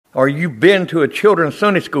or you've been to a children's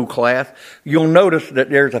Sunday school class, you'll notice that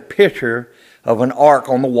there's a picture of an ark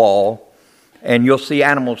on the wall, and you'll see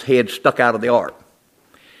animals' heads stuck out of the ark.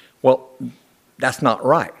 Well, that's not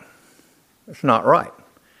right. That's not right.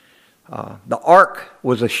 The ark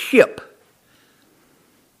was a ship,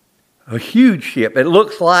 a huge ship. It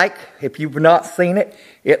looks like, if you've not seen it,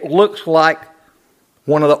 it looks like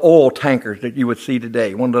one of the oil tankers that you would see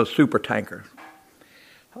today, one of those super tankers.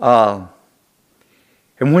 And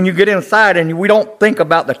when you get inside, and we don't think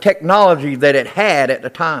about the technology that it had at the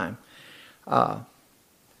time,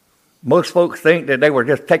 most folks think that they were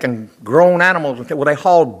just taking grown animals and they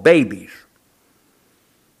hauled babies.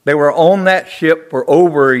 They were on that ship for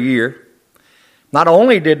over a year. Not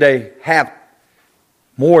only did they have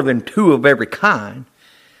more than 2 of every kind,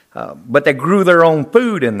 but they grew their own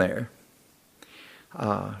food in there.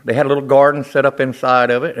 They had a little garden set up inside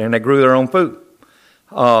of it, and they grew their own food.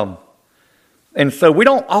 And so we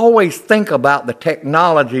don't always think about the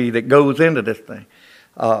technology that goes into this thing.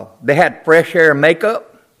 They had fresh air makeup.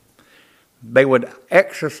 They would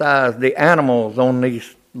exercise the animals on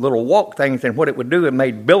these little walk things, and what it would do, it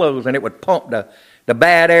made billows, and it would pump the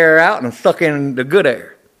bad air out and suck in the good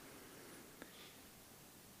air.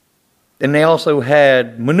 And they also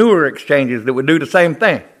had manure exchanges that would do the same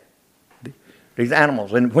thing, these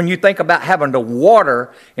animals. And when you think about having to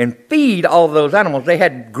water and feed all of those animals, they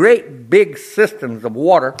had great big systems of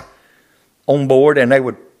water on board, and they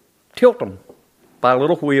would tilt them by a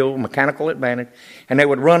little wheel, mechanical advantage, and they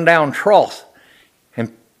would run down troughs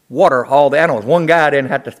and water all the animals. One guy didn't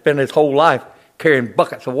have to spend his whole life carrying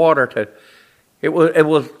buckets of water. It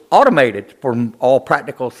was automated for all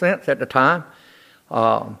practical sense at the time.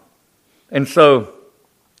 And so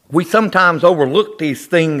we sometimes overlook these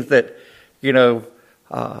things that,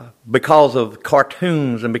 because of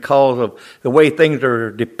cartoons and because of the way things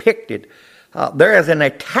are depicted. There is an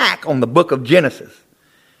attack on the book of Genesis.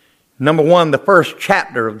 Number one, the first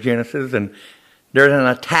chapter of Genesis, and there's an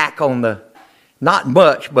attack on not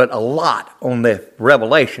much, but a lot on the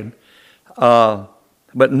Revelation. But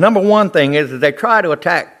number one thing is they try to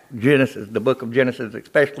attack Genesis, the book of Genesis,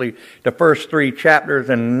 especially the first 3 chapters,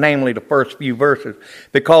 and namely the first few verses,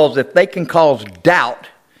 because if they can cause doubt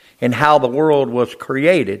in how the world was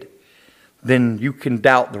created, then you can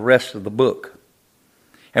doubt the rest of the book.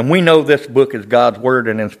 And we know this book is God's Word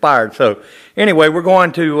and inspired. So anyway, we're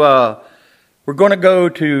going to go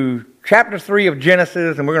to chapter 3 of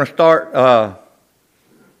Genesis, and we're going to start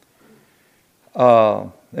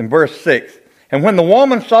in verse 6. And when the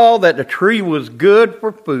woman saw that the tree was good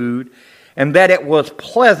for food, and that it was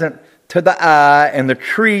pleasant to the eye, and the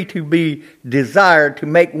tree to be desired to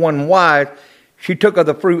make one wise, she took of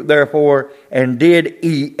the fruit therefore, and did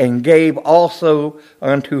eat, and gave also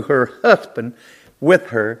unto her husband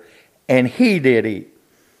with her, and he did eat.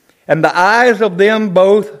 And the eyes of them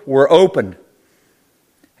both were opened,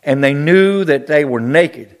 and they knew that they were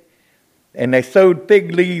naked. And they sewed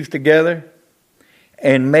fig leaves together,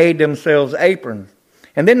 and made themselves aprons.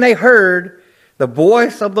 And then they heard the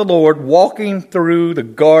voice of the Lord walking through the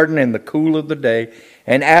garden in the cool of the day.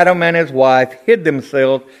 And Adam and his wife hid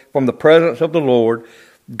themselves from the presence of the Lord,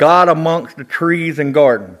 God amongst the trees and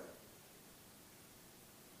garden.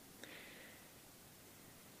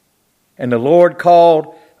 And the Lord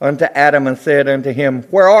called unto Adam and said unto him,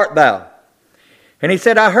 Where art thou? And he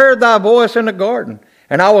said, I heard thy voice in the garden,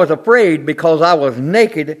 and I was afraid because I was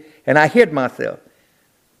naked, and I hid myself.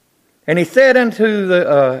 And he said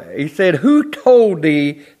Who told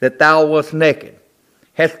thee that thou wast naked?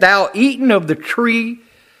 Hast thou eaten of the tree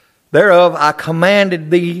thereof I commanded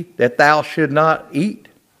thee that thou should not eat?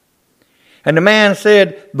 And the man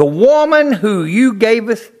said, The woman who you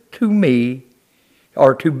gavest to me,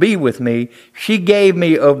 or to be with me, she gave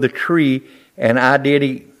me of the tree, and I did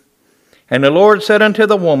eat. And the Lord said unto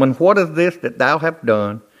the woman, What is this that thou hast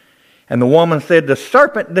done? And the woman said, The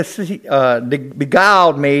serpent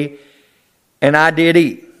beguiled me, and I did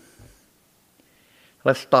eat.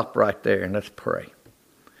 Let's stop right there and let's pray.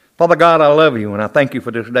 Father God, I love you and I thank you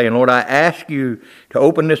for this day. And Lord, I ask you to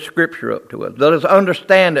open this scripture up to us. Let us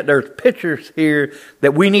understand that there's pictures here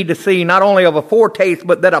that we need to see, not only of a foretaste,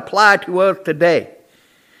 but that apply to us today.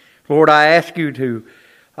 Lord, I ask you to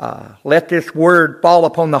let this word fall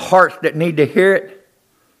upon the hearts that need to hear it.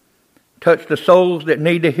 Touch the souls that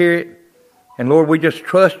need to hear it. And Lord, we just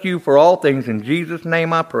trust you for all things. In Jesus'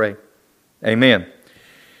 name I pray. Amen.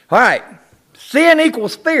 All right. Sin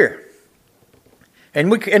equals fear.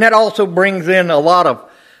 And that also brings in a lot of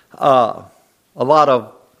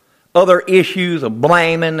other issues of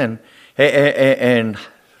blaming and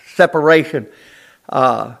separation.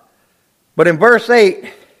 But in verse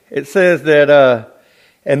 8, it says that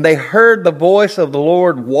And they heard the voice of the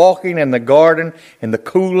Lord walking in the garden in the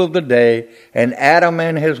cool of the day, and Adam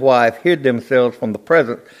and his wife hid themselves from the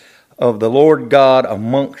presence of the Lord God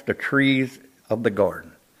amongst the trees of the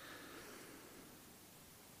garden.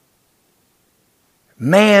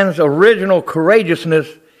 Man's original courageousness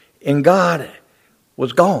in God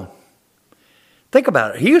was gone. Think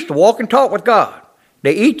about it. He used to walk and talk with God.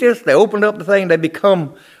 They eat this, they open up the thing, they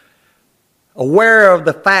become aware of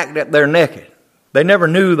the fact that they're naked. They never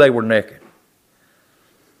knew they were naked.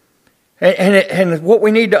 And what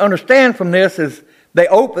we need to understand from this is they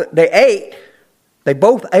ate, they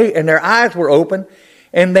both ate, and their eyes were open,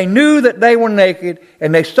 and they knew that they were naked,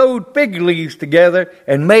 and they sewed fig leaves together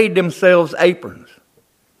and made themselves aprons.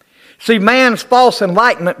 See, man's false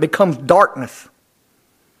enlightenment becomes darkness.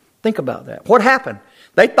 Think about that. What happened?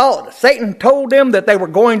 They thought Satan told them that they were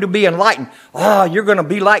going to be enlightened. Oh, you're going to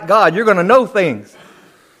be like God. You're going to know things.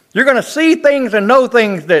 You're going to see things and know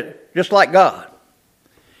things that just like God.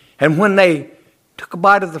 And when they took a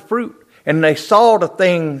bite of the fruit and they saw the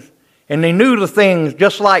things and they knew the things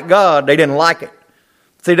just like God, they didn't like it.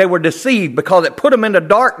 See, they were deceived because it put them into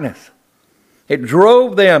darkness. It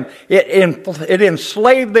drove them. It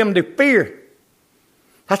enslaved them to fear.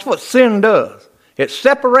 That's what sin does. It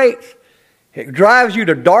separates. It drives you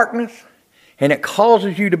to darkness. And it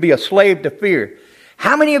causes you to be a slave to fear.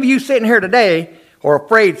 How many of you sitting here today are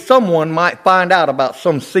afraid someone might find out about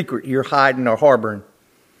some secret you're hiding or harboring?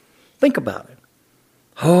 Think about it.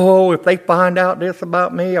 Oh, if they find out this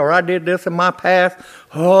about me, or I did this in my past,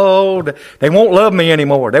 oh, they won't love me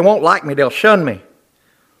anymore. They won't like me. They'll shun me.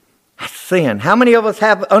 That's sin. How many of us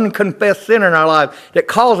have unconfessed sin in our life that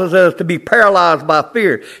causes us to be paralyzed by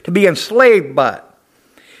fear, to be enslaved by it?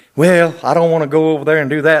 Well, I don't want to go over there and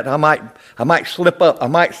do that. I might slip up. I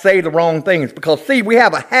might say the wrong things. Because, see, we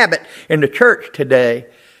have a habit in the church today.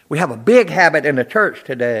 We have a big habit in the church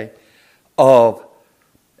today of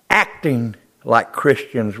acting like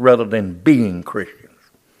Christians rather than being Christians.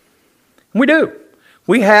 We do.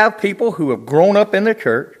 We have people who have grown up in the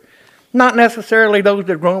church, not necessarily those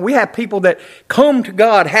that have grown up. We have people that come to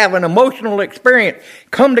God, have an emotional experience,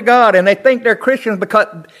 come to God, and they think they're Christians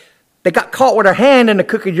because they got caught with their hand in the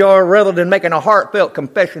cookie jar rather than making a heartfelt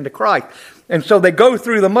confession to Christ. And so they go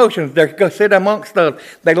through the motions. They go sit amongst us.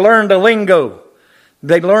 They learn the lingo.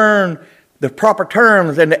 They learn the proper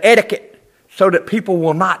terms and the etiquette so that people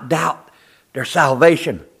will not doubt their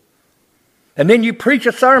salvation. And then you preach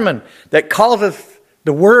a sermon that causes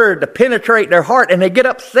the word to penetrate their heart, and they get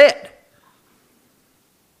upset.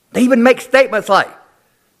 They even make statements like,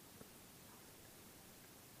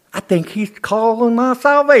 I think he's calling my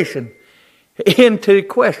salvation into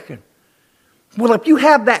question. Well, if you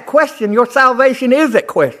have that question, your salvation is at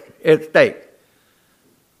stake.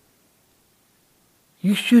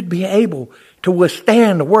 You should be able to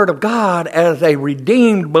withstand the Word of God as a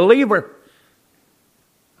redeemed believer.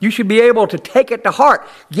 You should be able to take it to heart.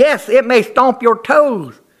 Yes, it may stomp your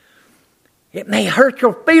toes. It may hurt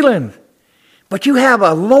your feelings. But you have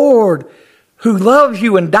a Lord who loves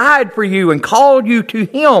you and died for you and called you to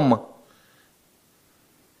Him.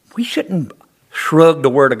 We shouldn't shrug the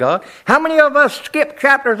Word of God. How many of us skip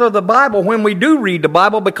chapters of the Bible when we do read the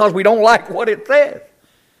Bible because we don't like what it says?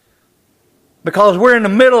 Because we're in the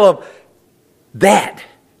middle of that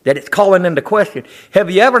it's calling into question. Have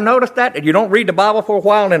you ever noticed that you don't read the Bible for a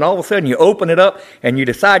while and then all of a sudden you open it up and you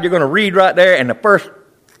decide you're going to read right there, and the first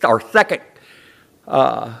or second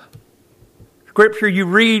scripture you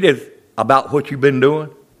read is about what you've been doing?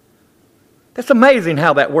 That's amazing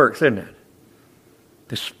how that works, isn't it?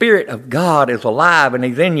 The Spirit of God is alive and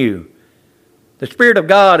He's in you. The Spirit of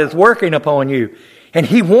God is working upon you. And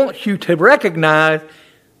He wants you to recognize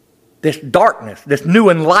this darkness, this new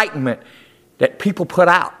enlightenment that people put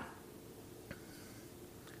out.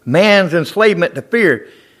 Man's enslavement to fear.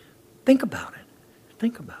 Think about it.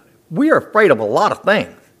 Think about it. We are afraid of a lot of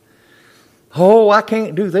things. Oh, I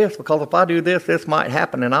can't do this because if I do this, this might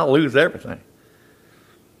happen and I'll lose everything.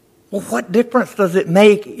 Well, what difference does it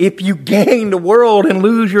make if you gain the world and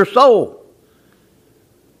lose your soul?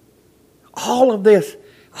 All of this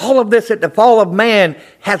at the fall of man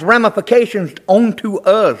has ramifications onto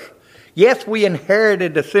us. Yes, we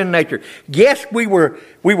inherited the sin nature. Yes, we were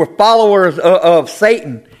followers of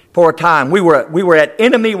Satan for a time. We were at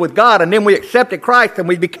enemy with God, and then we accepted Christ and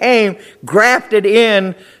we became grafted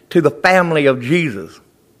in to the family of Jesus.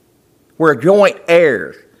 We're joint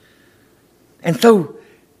heirs. And so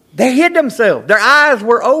they hid themselves. Their eyes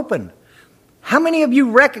were open. How many of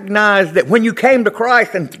you recognize that when you came to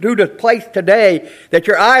Christ and through the place today that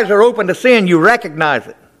your eyes are open to sin, you recognize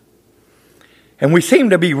it? And we seem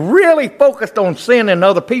to be really focused on sin in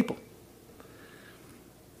other people.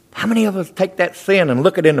 How many of us take that sin and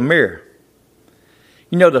look it in the mirror?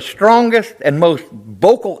 You know, the strongest and most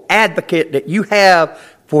vocal advocate that you have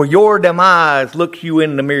for your demise looks you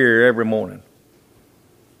in the mirror every morning.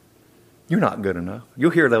 You're not good enough.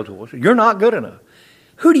 You'll hear those voices. You're not good enough.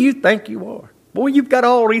 Who do you think you are? Boy, you've got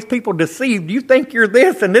all these people deceived. You think you're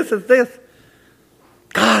this and this is this.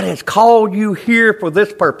 God has called you here for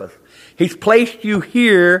this purpose. He's placed you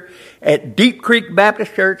here at Deep Creek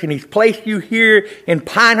Baptist Church, and He's placed you here in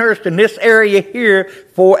Pinehurst in this area here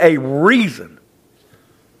for a reason.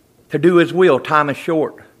 To do His will. Time is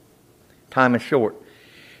short. Time is short.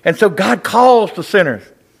 And so God calls to sinners.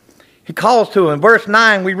 He calls to them. In verse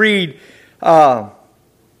 9 we read, and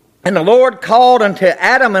the Lord called unto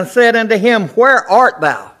Adam and said unto him, where art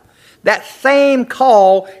thou? That same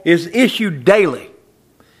call is issued daily.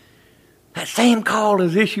 That same call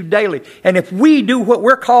is issued daily. And if we do what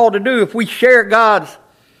we're called to do, if we share God's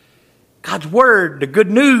word, the good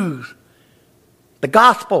news, the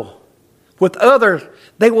gospel with others,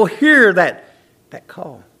 they will hear that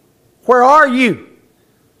call. Where are you?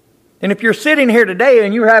 And if you're sitting here today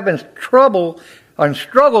and you're having trouble and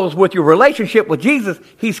struggles with your relationship with Jesus,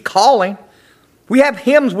 He's calling. We have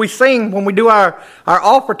hymns we sing when we do our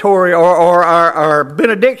offertory or our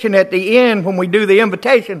benediction at the end when we do the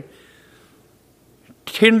invitation.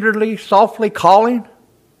 Tenderly, softly calling.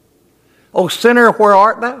 O sinner, where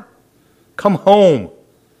art thou? Come home.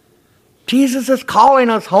 Jesus is calling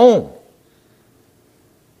us home.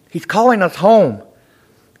 He's calling us home.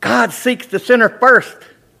 God seeks the sinner first.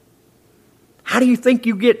 How do you think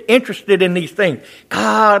you get interested in these things?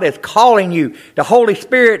 God is calling you. The Holy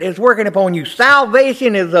Spirit is working upon you.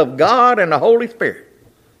 Salvation is of God and the Holy Spirit.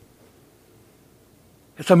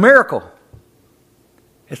 It's a miracle.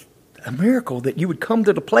 It's a miracle that you would come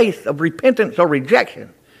to the place of repentance or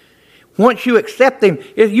rejection. Once you accept Him,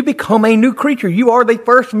 you become a new creature. You are the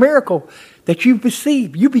first miracle that you've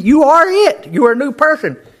received. You are it. You are a new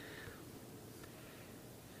person.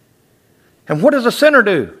 And what does a sinner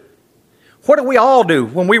do? What did we all do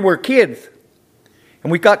when we were kids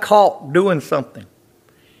and we got caught doing something?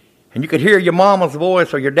 And you could hear your mama's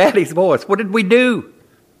voice or your daddy's voice. What did we do?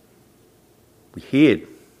 We hid.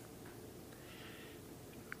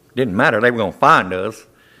 Didn't matter. They were going to find us.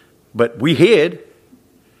 But we hid.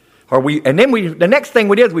 And then the next thing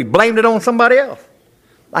we did is we blamed it on somebody else.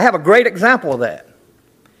 I have a great example of that.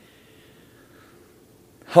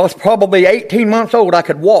 I was probably 18 months old. I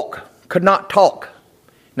could walk. Could not talk.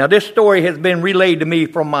 Now this story has been relayed to me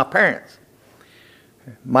from my parents.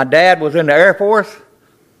 My dad was in the Air Force,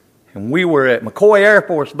 and we were at McCoy Air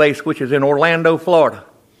Force Base, which is in Orlando, Florida.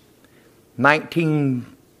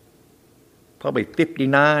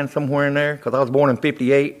 59, somewhere in there, because I was born in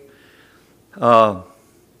 58. And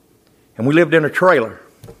we lived in a trailer.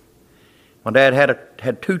 My dad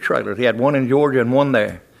had two trailers. He had one in Georgia and one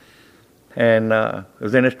there. And it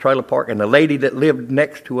was in this trailer park, and the lady that lived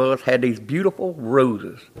next to us had these beautiful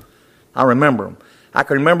roses. I remember them. I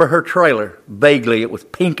can remember her trailer vaguely. It was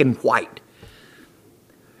pink and white.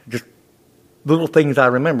 Just little things I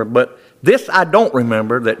remember. But this I don't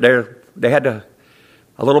remember, that they had a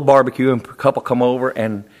little barbecue and a couple come over,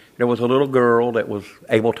 and there was a little girl that was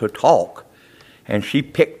able to talk. And she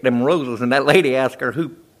picked them roses, and that lady asked her,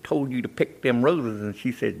 who told you to pick them roses? And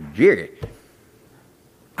she said, Jerry.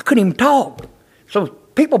 I couldn't even talk. So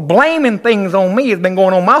people blaming things on me has been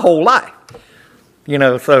going on my whole life. You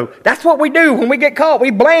know, so that's what we do when we get caught.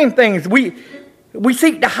 We blame things. We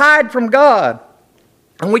seek to hide from God.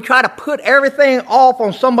 And we try to put everything off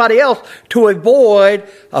on somebody else to avoid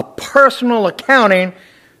a personal accounting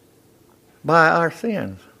by our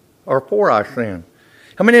sins or for our sins.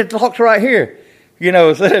 I mean, it talks right here. You know,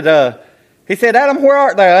 it said, he said, Adam, where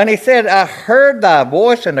art thou? And he said, I heard thy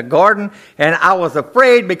voice in the garden, and I was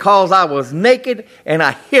afraid because I was naked, and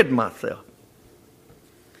I hid myself.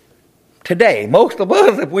 Today, most of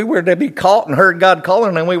us, if we were to be caught and heard God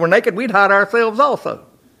calling and we were naked, we'd hide ourselves also.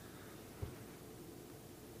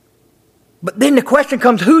 But then the question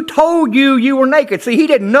comes, who told you were naked? See, he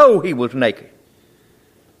didn't know he was naked.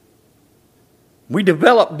 We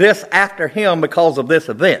developed this after him because of this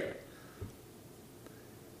event.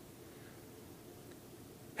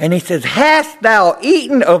 And he says, hast thou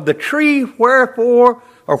eaten of the tree wherefore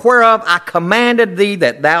or whereof I commanded thee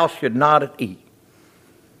that thou should not eat?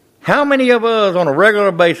 How many of us on a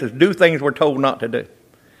regular basis do things we're told not to do?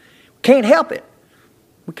 Can't help it.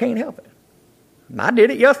 We can't help it. And I did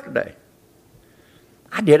it yesterday.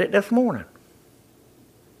 I did it this morning.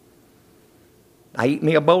 I eat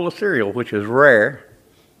me a bowl of cereal, which is rare.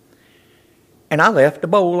 And I left the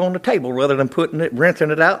bowl on the table rather than rinsing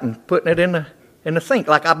it out and putting it in the sink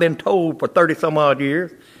like I've been told for 30 some odd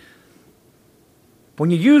years. When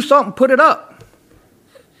you use something, put it up.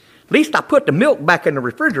 At least I put the milk back in the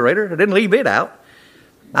refrigerator. I didn't leave it out.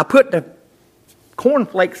 I put the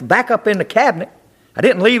cornflakes back up in the cabinet. I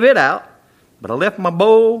didn't leave it out. But I left my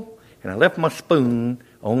bowl and I left my spoon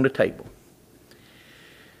on the table.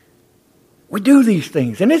 We do these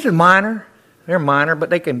things. And this is minor. They're minor, but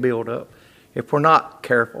they can build up if we're not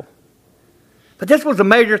careful. But this was a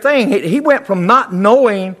major thing. He went from not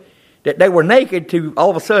knowing that they were naked to all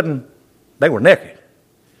of a sudden they were naked.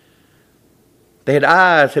 Their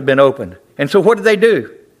eyes had been opened. And so what did they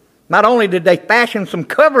do? Not only did they fashion some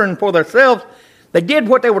covering for themselves, they did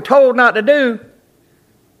what they were told not to do,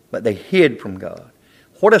 but they hid from God.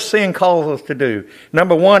 What does sin cause us to do?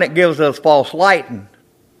 Number one, it gives us false light and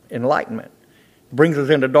enlightenment. It brings us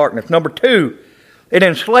into darkness. Number two, it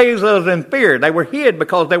enslaves us in fear. They were hid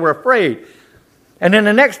because they were afraid. And then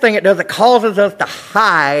the next thing it does, it causes us to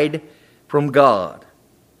hide from God.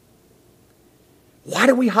 Why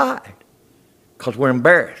do we hide? Because we're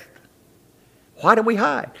embarrassed. Why do we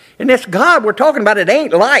hide? And this God we're talking about, it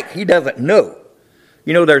ain't like he doesn't know.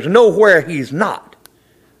 You know, there's nowhere he's not.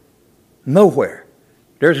 Nowhere.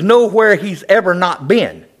 There's nowhere he's ever not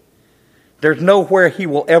been. There's nowhere he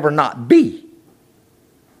will ever not be.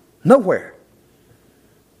 Nowhere.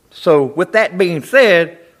 So with that being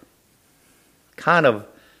said, kind of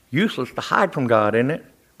useless to hide from God, isn't it?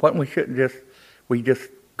 What we shouldn't just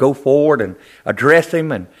go forward and address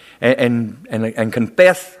him and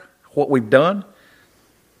confess what we've done.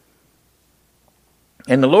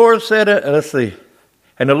 And the Lord said,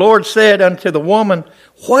 and the Lord said unto the woman,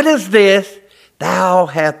 what is this thou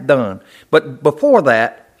hast done? But before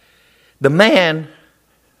that, the man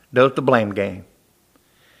does the blame game.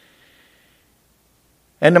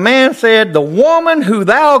 And the man said, the woman who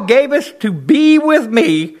thou gavest to be with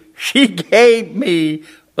me, she gave me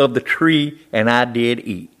of the tree, and I did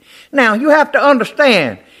eat. Now, you have to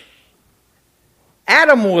understand,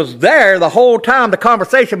 Adam was there the whole time the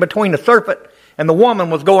conversation between the serpent and the woman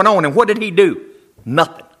was going on. And what did he do?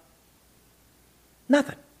 Nothing.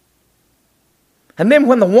 Nothing. And then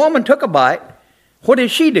when the woman took a bite, what did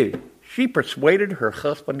she do? She persuaded her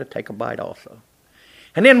husband to take a bite also.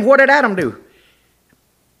 And then what did Adam do?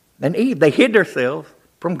 And Eve, they hid themselves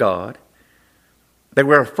from God. They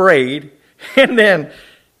were afraid. And then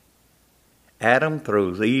Adam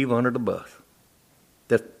throws Eve under the bus.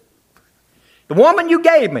 The woman you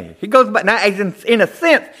gave me. He goes back. Now, in a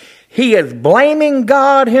sense, he is blaming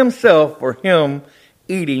God himself for him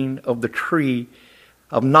eating of the tree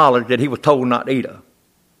of knowledge that he was told not to eat of.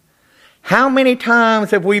 How many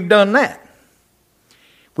times have we done that?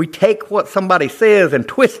 We take what somebody says and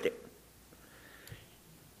twist it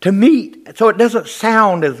to meet, so it doesn't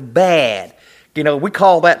sound as bad. You know, we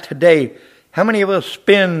call that today, how many of us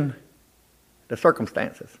spin the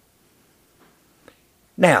circumstances?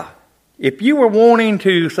 Now, if you were wanting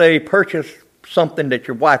to, say, purchase something that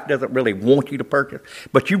your wife doesn't really want you to purchase,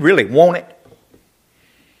 but you really want it,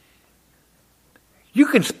 you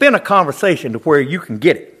can spin a conversation to where you can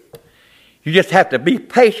get it. You just have to be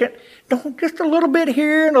patient. Don't just a little bit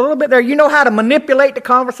here and a little bit there. You know how to manipulate the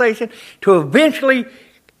conversation to eventually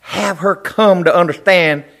have her come to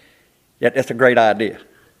understand that that's a great idea.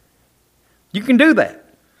 You can do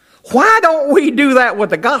that. Why don't we do that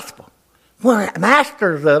with the gospel? We're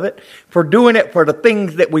masters of it for doing it for the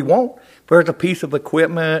things that we want. If there's a piece of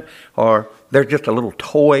equipment or there's just a little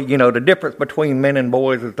toy. You know, the difference between men and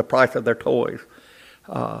boys is the price of their toys.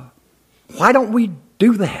 Why don't we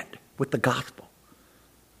do that with the gospel?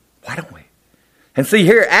 Why don't we? And see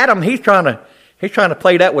here, Adam, he's trying to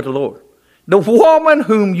play that with the Lord. The woman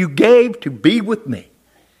whom you gave to be with me.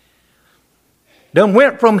 Then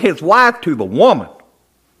went from his wife to the woman.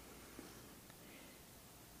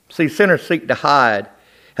 See, sinners seek to hide.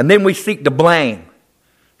 And then we seek to blame.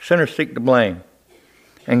 Sinners seek to blame.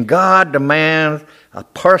 And God demands a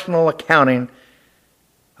personal accounting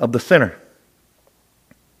of the sinner.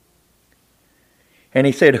 And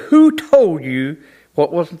he said, who told you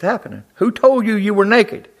what wasn't happening? Who told you you were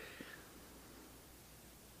naked?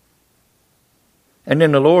 And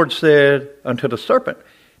then the Lord said unto the serpent,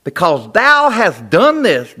 because thou hast done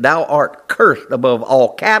this, thou art cursed above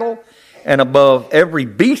all cattle and above every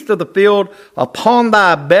beast of the field. Upon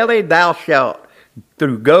thy belly thou shalt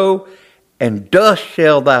go, and dust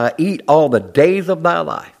shall thou eat all the days of thy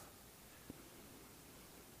life.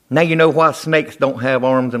 Now you know why snakes don't have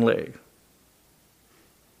arms and legs.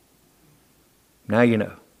 Now you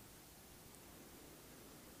know.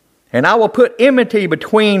 And I will put enmity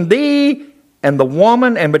between thee and the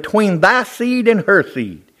woman, and between thy seed and her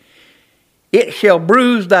seed. It shall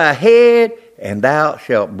bruise thy head, and thou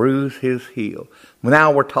shalt bruise his heel.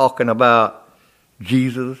 Now we're talking about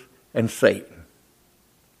Jesus and Satan.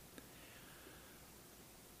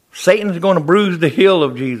 Satan's going to bruise the heel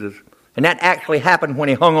of Jesus. And that actually happened when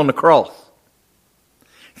he hung on the cross.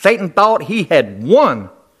 Satan thought he had won.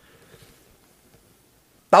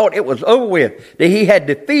 Thought it was over with. That he had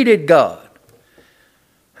defeated God.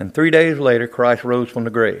 And 3 days later, Christ rose from the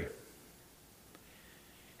grave.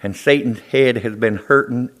 And Satan's head has been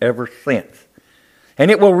hurting ever since.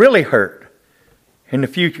 And it will really hurt in the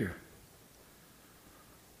future.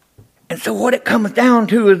 And so what it comes down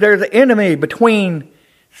to is there's an enemy between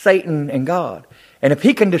Satan and God. And if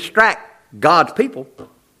he can distract God's people,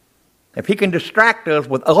 if he can distract us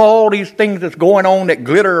with all these things that's going on that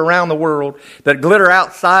glitter around the world, that glitter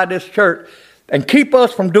outside this church, and keep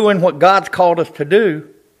us from doing what God's called us to do,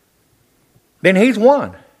 then he's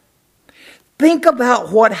won. Think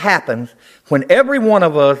about what happens when every one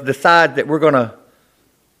of us decides that we're going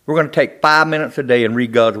to take 5 minutes a day and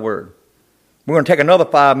read God's Word. We're going to take another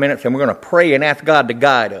 5 minutes and we're going to pray and ask God to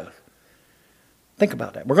guide us. Think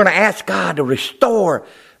about that. We're going to ask God to restore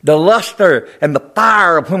the luster and the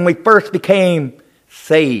fire of when we first became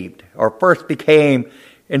saved or first became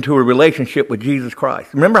into a relationship with Jesus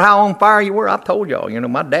Christ. Remember how on fire you were? I've told y'all.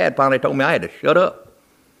 My dad finally told me I had to shut up.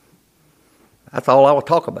 That's all I would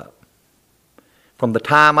talk about. From the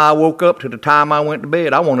time I woke up to the time I went to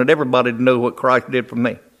bed, I wanted everybody to know what Christ did for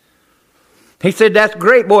me. He said, that's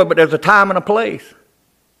great, boy, but there's a time and a place.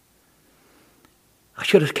 I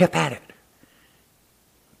should have kept at it.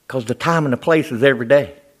 Because the time and the place is every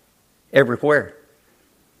day, everywhere.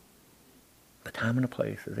 The time and the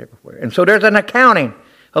place is everywhere. And so there's an accounting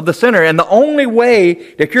of the sinner. And the only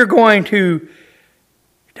way that you're going to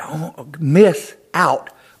don't miss out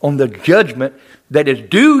on the judgment that is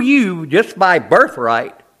due you just by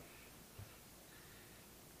birthright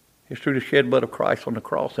is through the shed blood of Christ on the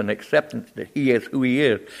cross and acceptance that he is who he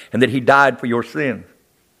is and that he died for your sins.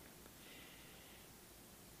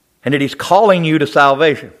 And that he's calling you to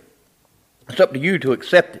salvation. It's up to you to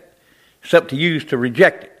accept it. It's up to you to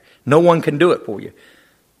reject it. No one can do it for you.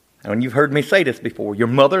 And you've heard me say this before. Your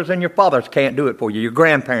mothers and your fathers can't do it for you. Your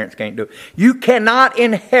grandparents can't do it. You cannot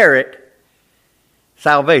inherit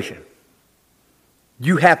salvation.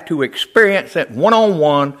 You have to experience it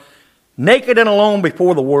one-on-one, naked and alone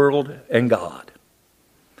before the world and God.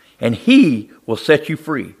 And he will set you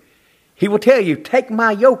free. He will tell you, take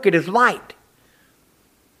my yoke, it is light.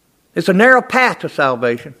 It's a narrow path to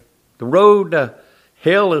salvation. The road to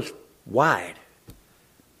hell is wide.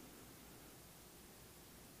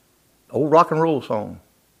 Old rock and roll song.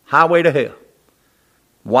 Highway to hell.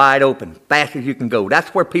 Wide open. Fast as you can go. That's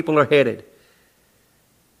where people are headed.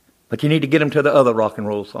 But you need to get them to the other rock and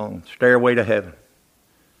roll song. Stairway to heaven.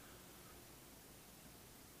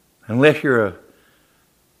 Unless you're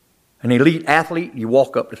an elite athlete, you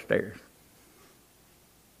walk up the stairs.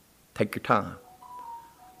 Take your time.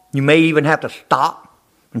 You may even have to stop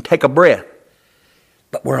and take a breath.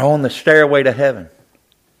 But we're on the stairway to heaven.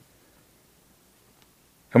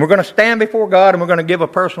 And we're going to stand before God and we're going to give a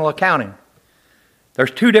personal accounting.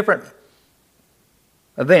 There's two different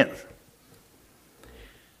events.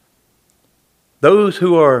 Those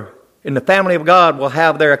who are in the family of God will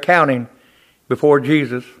have their accounting before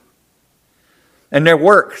Jesus. And their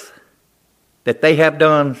works that they have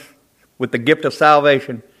done with the gift of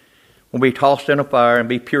salvation will be tossed in a fire and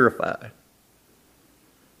be purified.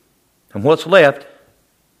 And what's left,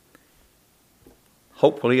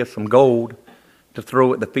 hopefully, is some gold to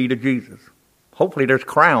throw at the feet of Jesus. Hopefully there's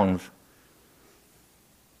crowns.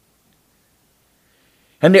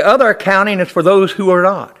 And the other accounting is for those who are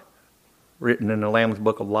not written in the Lamb's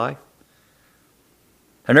Book of Life.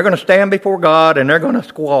 And they're going to stand before God and they're going to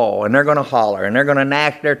squall and they're going to holler and they're going to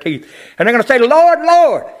gnash their teeth. And they're going to say, Lord,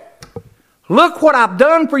 Lord, look what I've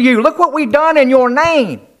done for you. Look what we've done in your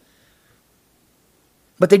name.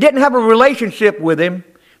 But they didn't have a relationship with him.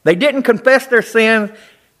 They didn't confess their sins.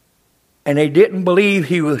 And they didn't believe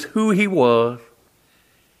he was who he was.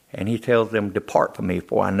 And he tells them, depart from me,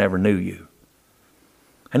 for I never knew you.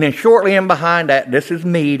 And then shortly in behind that, this is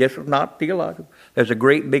me, this is not theological, there's a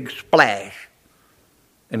great big splash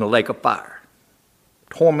in the lake of fire.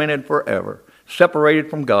 Tormented forever, separated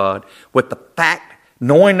from God, with the fact,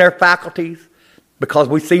 knowing their faculties, because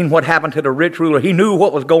we've seen what happened to the rich ruler. He knew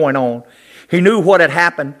what was going on. He knew what had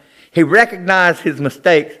happened. He recognized his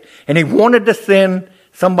mistakes, and he wanted to send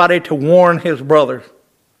somebody to warn his brothers.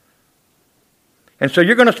 And so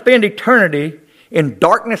you're going to spend eternity in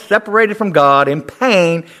darkness, separated from God, in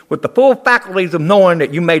pain, with the full faculties of knowing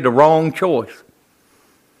that you made the wrong choice.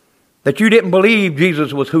 That you didn't believe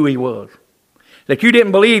Jesus was who he was. That you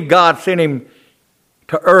didn't believe God sent him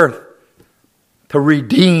to earth to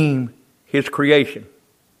redeem his creation.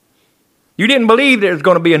 You didn't believe there was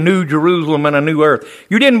going to be a new Jerusalem and a new earth.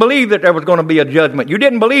 You didn't believe that there was going to be a judgment. You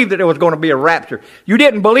didn't believe that there was going to be a rapture. You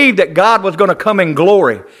didn't believe that God was going to come in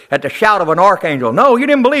glory at the shout of an archangel. No, you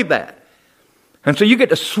didn't believe that. And so you get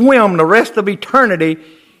to swim the rest of eternity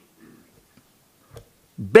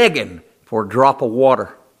begging for a drop of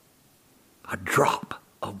water. A drop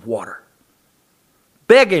of water.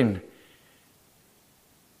 Begging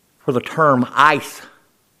for the term ice.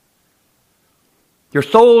 Your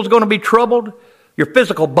soul's going to be troubled. Your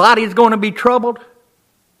physical body's going to be troubled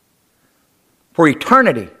for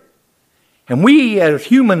eternity. And we as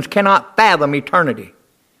humans cannot fathom eternity.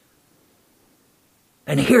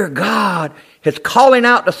 And here God is calling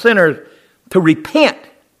out to sinners to repent.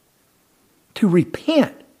 To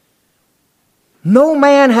repent. No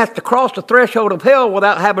man has to cross the threshold of hell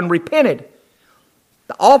without having repented.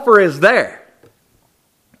 The offer is there.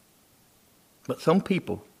 But some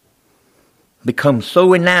people become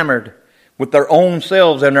so enamored with their own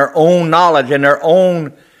selves and their own knowledge and their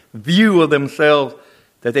own view of themselves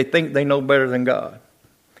that they think they know better than God.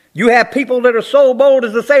 You have people that are so bold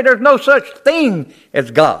as to say there's no such thing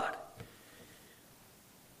as God.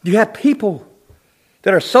 You have people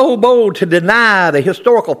that are so bold to deny the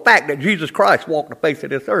historical fact that Jesus Christ walked the face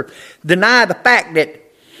of this earth. Deny the fact that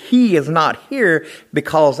he is not here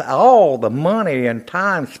because all the money and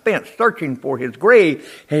time spent searching for his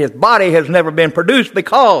grave and his body has never been produced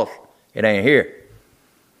because it ain't here.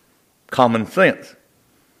 Common sense.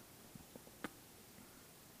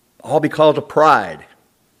 All because of pride.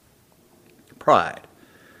 Pride.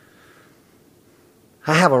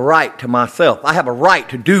 I have a right to myself. I have a right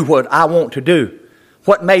to do what I want to do.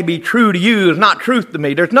 What may be true to you is not truth to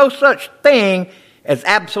me. There's no such thing as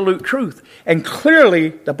absolute truth. And clearly,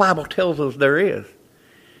 the Bible tells us there is.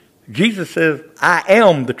 Jesus says, I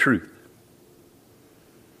am the truth.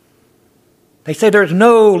 They say there's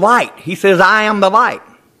no light. He says, I am the light.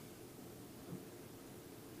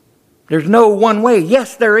 There's no one way.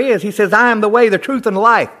 Yes, there is. He says, I am the way, the truth, and the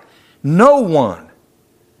life. No one.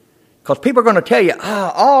 Because people are going to tell you,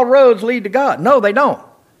 all roads lead to God. No, they don't.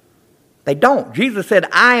 They don't. Jesus said,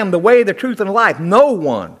 I am the way, the truth, and the life. No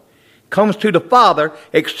one comes to the Father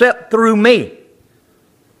except through me.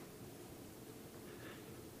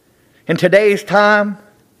 In today's time,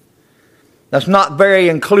 that's not very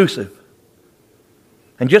inclusive.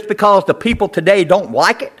 And just because the people today don't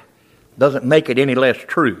like it, doesn't make it any less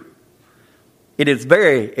true. It is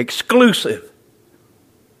very exclusive.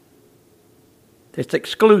 It's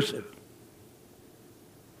exclusive.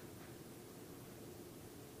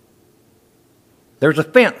 There's a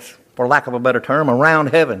fence, for lack of a better term, around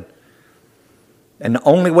heaven. And the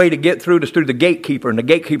only way to get through it is through the gatekeeper, and the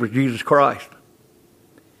gatekeeper is Jesus Christ.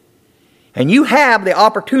 And you have the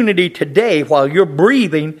opportunity today, while you're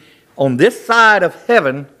breathing on this side of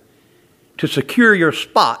heaven, to secure your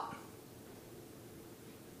spot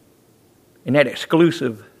in that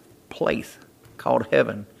exclusive place called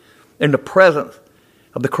heaven, in the presence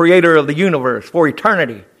of the Creator of the universe for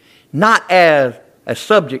eternity, not as a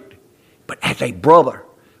subject, but as a brother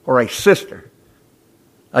or a sister,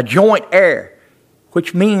 a joint heir,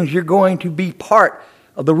 which means you're going to be part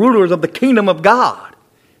of the rulers of the kingdom of God.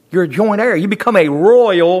 You're a joint heir. You become a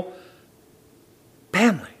royal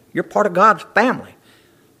family. You're part of God's family.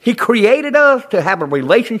 He created us to have a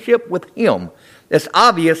relationship with Him. It's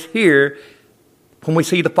obvious here when we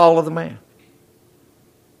see the fall of the man.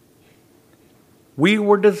 We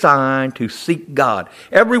were designed to seek God.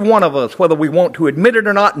 Every one of us, whether we want to admit it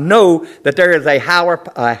or not, know that there is a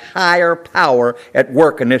higher power at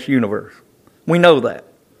work in this universe. We know that.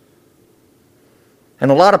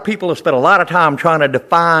 And a lot of people have spent a lot of time trying to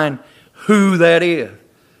define who that is,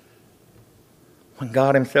 when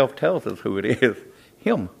God Himself tells us who it is.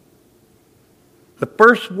 Him. The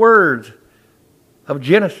first words of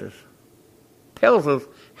Genesis tells us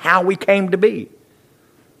how we came to be.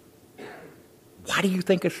 Why do you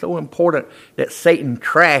think it's so important that Satan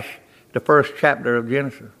trashed the first chapter of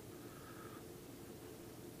Genesis?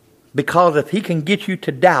 Because if he can get you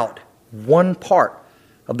to doubt one part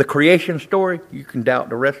of the creation story, you can doubt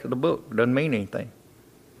the rest of the book. It doesn't mean anything.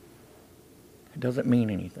 It doesn't mean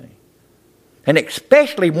anything. And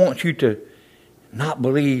especially wants you to not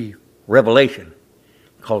believe Revelation,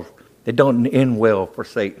 because it doesn't end well for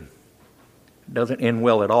Satan. It doesn't end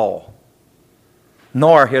well at all.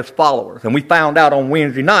 Nor his followers. And we found out on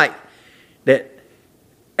Wednesday night that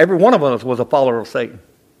every one of us was a follower of Satan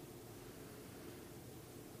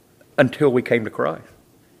until we came to Christ.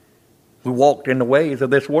 We walked in the ways of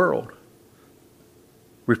this world,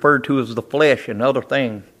 referred to as the flesh and other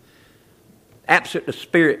things, absent the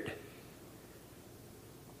Spirit.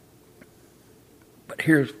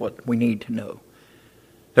 here's what we need to know.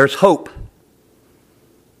 There's hope.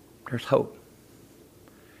 There's hope.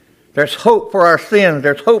 There's hope for our sins.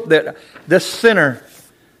 There's hope that this sinner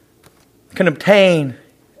can obtain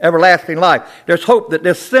everlasting life. There's hope that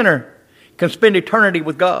this sinner can spend eternity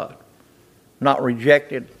with God, not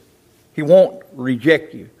rejected. He won't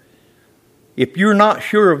reject you. If you're not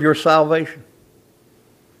sure of your salvation,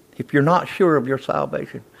 if you're not sure of your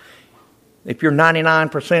salvation, if you're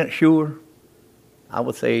 99% sure, I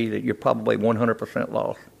would say that you're probably 100%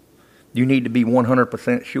 lost. You need to be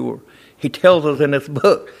 100% sure. He tells us in this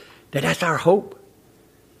book that that's our hope.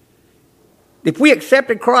 If we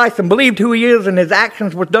accepted Christ and believed who He is and His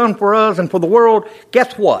actions were done for us and for the world,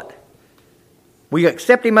 guess what? We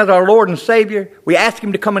accept Him as our Lord and Savior. We ask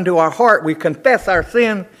Him to come into our heart. We confess our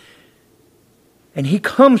sin. And He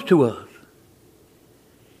comes to us.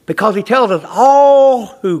 Because He tells us, all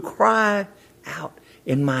who cry out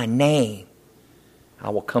in my name, I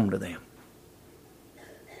will come to them.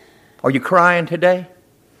 Are you crying today?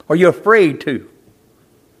 Are you afraid to?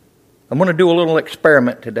 I'm going to do a little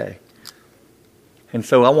experiment today. And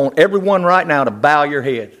so I want everyone right now to bow your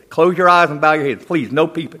heads. Close your eyes and bow your heads. Please, no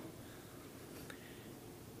peeping.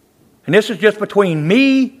 And this is just between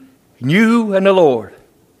me, and you, and the Lord.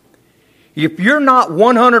 If you're not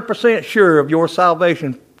 100% sure of your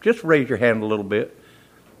salvation, just raise your hand a little bit.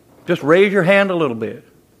 Just raise your hand a little bit.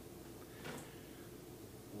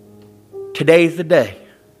 Today's the day.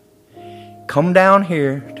 Come down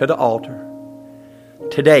here to the altar.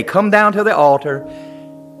 Today, come down to the altar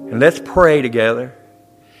and let's pray together.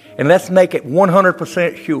 And let's make it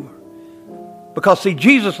 100% sure. Because, see,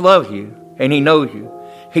 Jesus loves you and He knows you.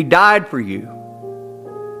 He died for you.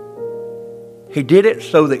 He did it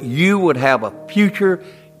so that you would have a future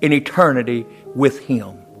in eternity with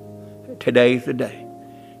Him. Today's the day.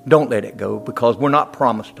 Don't let it go, because we're not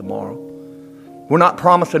promised tomorrow. We're not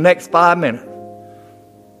promised the next 5 minutes.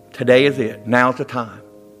 Today is it. Now's the time.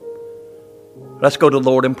 Let's go to the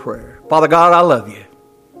Lord in prayer. Father God, I love you.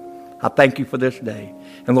 I thank you for this day.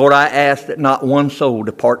 And Lord, I ask that not one soul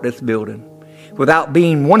depart this building without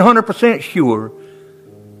being 100% sure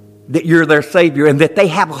that you're their Savior and that they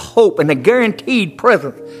have a hope and a guaranteed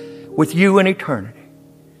presence with you in eternity.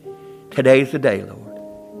 Today's the day,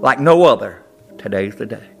 Lord. Like no other, today's the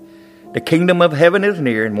day. The kingdom of heaven is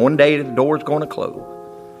near, and one day the door's going to close.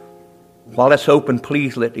 While it's open,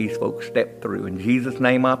 please let these folks step through. In Jesus'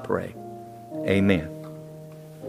 name I pray. Amen.